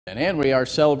And we are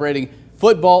celebrating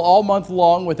football all month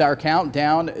long with our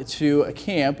countdown to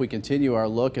camp. We continue our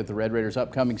look at the Red Raiders'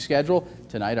 upcoming schedule.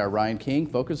 Tonight, our Ryan King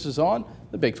focuses on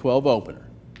the Big 12 opener.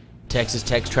 Texas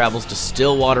Tech travels to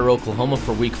Stillwater, Oklahoma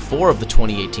for Week 4 of the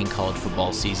 2018 college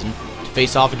football season to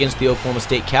face off against the Oklahoma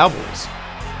State Cowboys.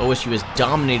 OSU has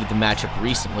dominated the matchup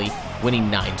recently, winning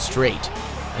 9 straight.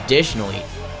 Additionally,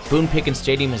 Boone Pickens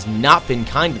Stadium has not been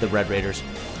kind to the Red Raiders,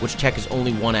 which Tech has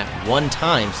only won at one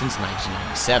time since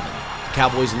 1997. The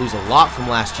Cowboys lose a lot from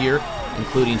last year,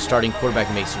 including starting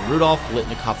quarterback Mason Rudolph,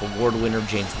 Litnikoff Award winner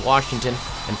James Washington,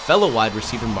 and fellow wide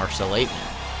receiver Marcel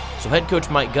Aitman. So head coach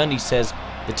Mike Gundy says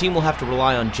the team will have to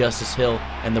rely on Justice Hill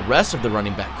and the rest of the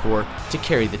running back core to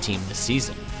carry the team this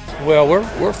season. Well,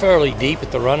 we're fairly deep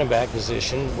at the running back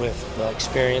position with the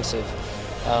experience of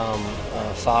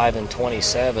 5 and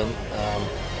 27.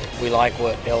 We like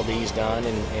what LD's done,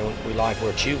 and we like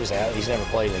where Chew was at. He's never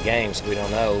played in the game, so we don't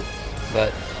know.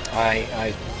 But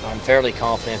I'm fairly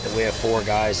confident that we have 4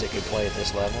 guys that could play at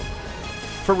this level.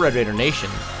 For Red Raider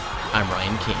Nation, I'm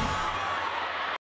Ryan King.